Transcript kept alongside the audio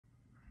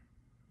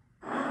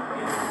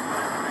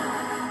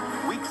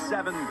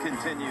7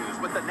 continues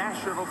with the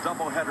national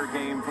doubleheader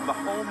game from the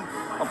home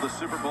of the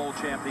Super Bowl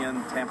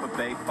champion Tampa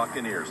Bay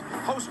Buccaneers,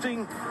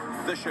 hosting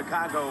the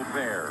Chicago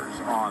Bears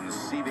on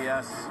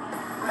CBS.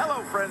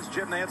 Hello, friends.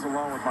 Jim Nance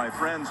along with my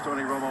friends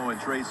Tony Romo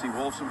and Tracy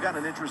Wolf. So we've got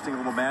an interesting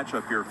little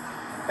matchup here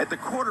at the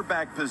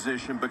quarterback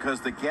position because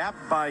the gap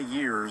by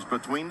years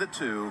between the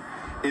two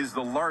is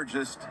the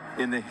largest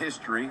in the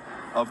history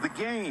of the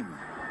game.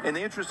 And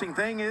the interesting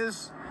thing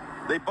is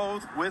they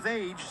both, with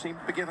age, seem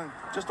to be getting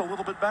just a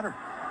little bit better.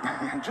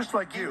 Just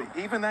like you.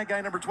 Even that guy,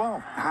 number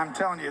 12. I'm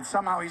telling you,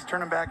 somehow he's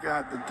turning back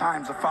the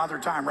times of father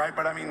time, right?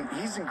 But, I mean,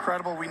 he's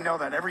incredible. We know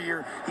that. Every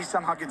year he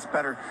somehow gets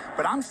better.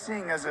 But I'm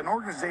seeing, as an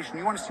organization,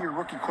 you want to see your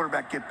rookie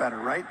quarterback get better,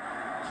 right?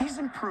 He's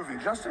improving.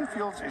 Justin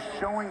Fields is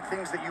showing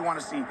things that you want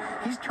to see.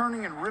 He's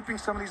turning and ripping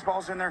some of these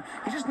balls in there.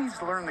 He just needs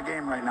to learn the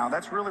game right now.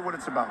 That's really what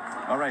it's about.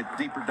 All right,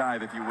 deeper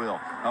dive, if you will.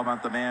 How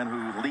about the man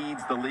who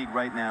leads the league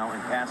right now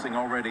in passing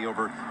already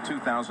over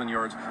 2,000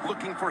 yards,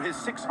 looking for his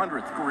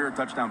 600th career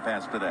touchdown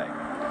pass today?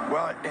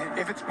 Well,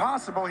 if it's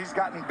possible, he's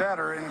gotten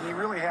better, and he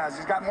really has.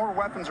 He's got more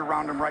weapons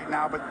around him right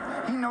now, but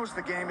he knows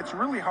the game. It's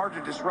really hard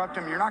to disrupt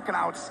him. You're not going to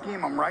out-scheme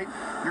him, right?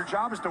 Your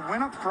job is to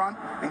win up front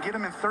and get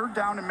him in third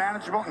down and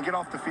manageable and get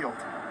off the field.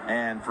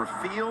 And for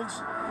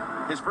Fields,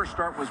 his first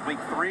start was week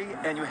 3,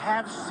 and you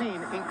have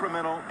seen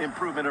incremental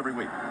improvement every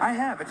week. I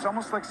have. It's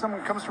almost like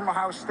someone comes from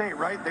Ohio State,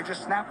 right? They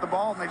just snap the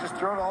ball, and they just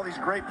throw to all these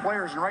great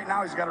players. And right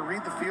now, he's got to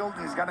read the field,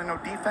 and he's got to know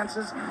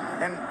defenses.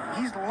 And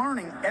he's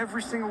learning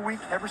every single week,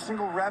 every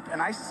single rep,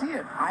 and I see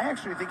it. I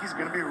actually think he's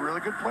going to be a really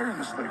good player in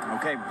this league.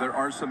 Okay, there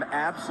are some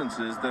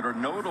absences that are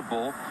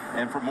notable.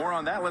 And for more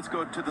on that, let's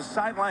go to the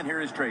sideline.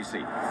 Here is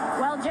Tracy.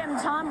 Well, Jim,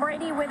 Tom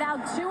Brady without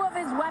 2 of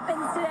his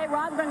weapons today.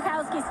 Rob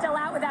Gronkowski still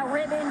out without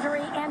rib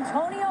injury.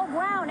 Antonio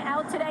Brown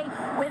out today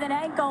with an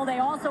ankle. They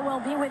also will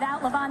be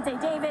without Levante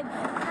David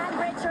and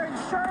Richard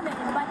Sherman.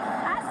 But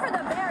as for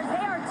the Bears,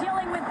 they are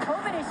dealing with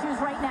COVID issues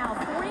right now.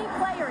 3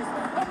 players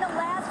in the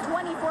last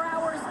 24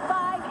 hours,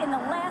 5 in the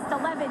last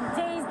 11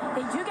 days.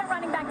 They do get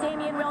running back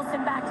Damian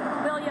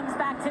Williams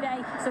back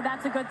today, so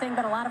that's a good thing,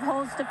 but a lot of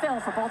holes to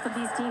fill for both of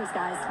these teams,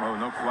 guys. Oh,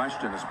 no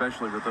question,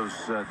 especially with those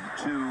 2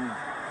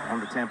 on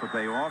the Tampa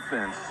Bay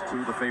offense.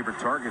 2 of the favorite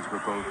targets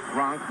with both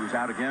Gronk, who's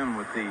out again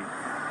with the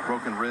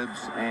broken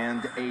ribs,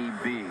 and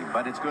AB.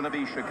 But it's going to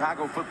be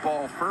Chicago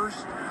football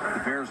first.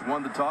 The Bears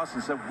won the toss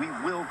and said, we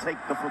will take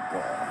the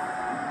football.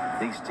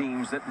 These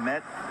teams that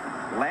met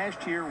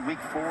last year, week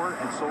 4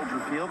 at Soldier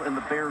Field, and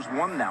the Bears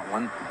won that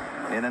one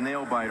in a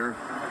nail-biter,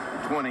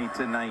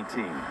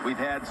 20-19. We've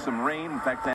had some rain. In fact,